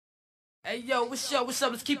Hey yo, what's up?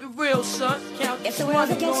 Let's keep it real, son. Count If the the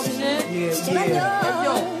world's money, you know what I'm against saying? still I know. Hey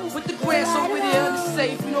yo, put the grass over there in the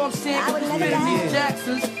safe, you know what I'm saying? I would Cause let it these die.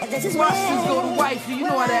 Jacksons, This is Russians go to where- wifey, you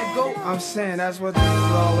know how that go. I'm saying that's what this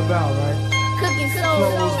is all about, right? Cooking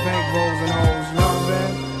Clothes, bankrolls, and hoes, you know what I'm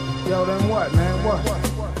saying? Yo, then what, man? What?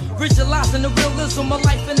 Visualizing the realism of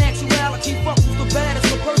life and actuality. Fuck who's the baddest,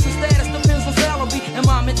 the person's status depends on salary. And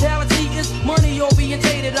my mentality is money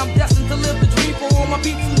orientated. I'm destined to live the dream for all my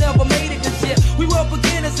peeps who never made it. Cause yeah, we were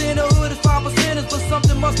beginners in the hood as 5%ers, but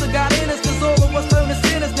something must have got in us, cause all of us turned to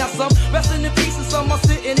sinners. Now some resting in peace and some are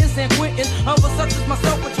sitting in San Quentin. Others such as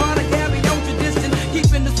myself are trying to carry on tradition,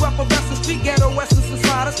 keeping this weapon wrestling street ghetto essence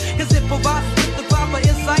inside us, cause it provides us with the proper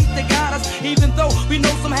insight that guide us. Even though we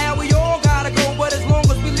know somehow we all gotta go, but as long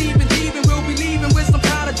as we leaving, we'll be leaving with some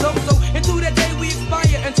kind of dope. So into that day we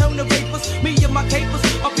expire and turn to vapors. Me and my capers,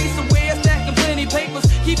 a piece of wear, stacking plenty papers,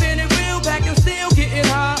 keeping it real back and still getting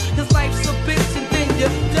high. Cause life's a bitch and then you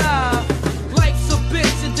die. Life's a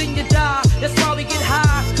bitch and then you die. That's why we get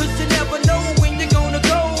high, cause you never know when you're gonna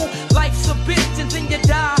go. Life's a bitch and then you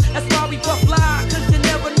die. That's why we puff fly, cause you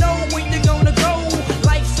never know when you're gonna go.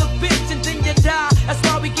 Life's a bitch and then you die. That's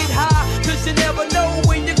why we get high, cause you never know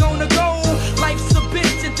when you're gonna go. Life's a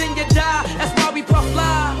bitch and then you die. That's why we puff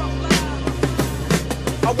fly.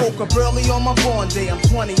 I woke up early on my born day. I'm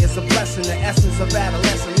 20, it's a blessing. The essence of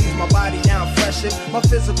adolescence leaves my body now freshened. My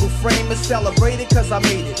physical frame is celebrated cause I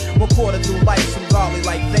made it. One quarter through life, some godly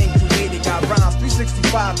like thing created. Got rhymes,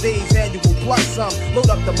 365 days, annual plus some. Load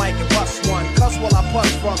up the mic and bust one. Cuss while I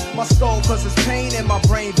push from my skull cause it's pain in my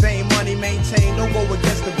brain vein. Money maintained, no go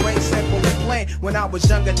against the grain, simple and plain. When I was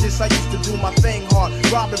younger, this I used to do my thing hard.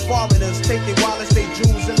 Robbing foreigners, take their wallets, they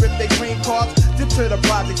jewels, and rip their green cards. Dip to the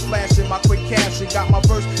projects, flashing my quick cash and got my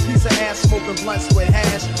first piece of ass, smoking blunts with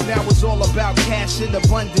hash. Now it's all about cash in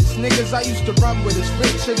abundance. Niggas I used to run with is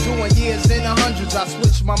rich and doing years in the hundreds. I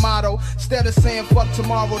switched my motto. Instead of saying fuck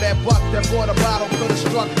tomorrow, that buck that bought a bottle could've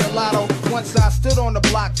struck the lotto. Once I stood on the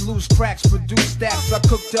block, loose cracks, produce stacks. I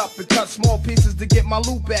cooked up and cut small pieces to get my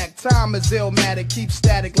loot back. Time is illmatic, keep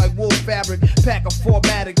static like wool fabric. Pack a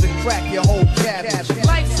 4matic to crack your whole cabbage.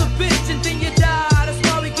 Life's a bitch and then you die.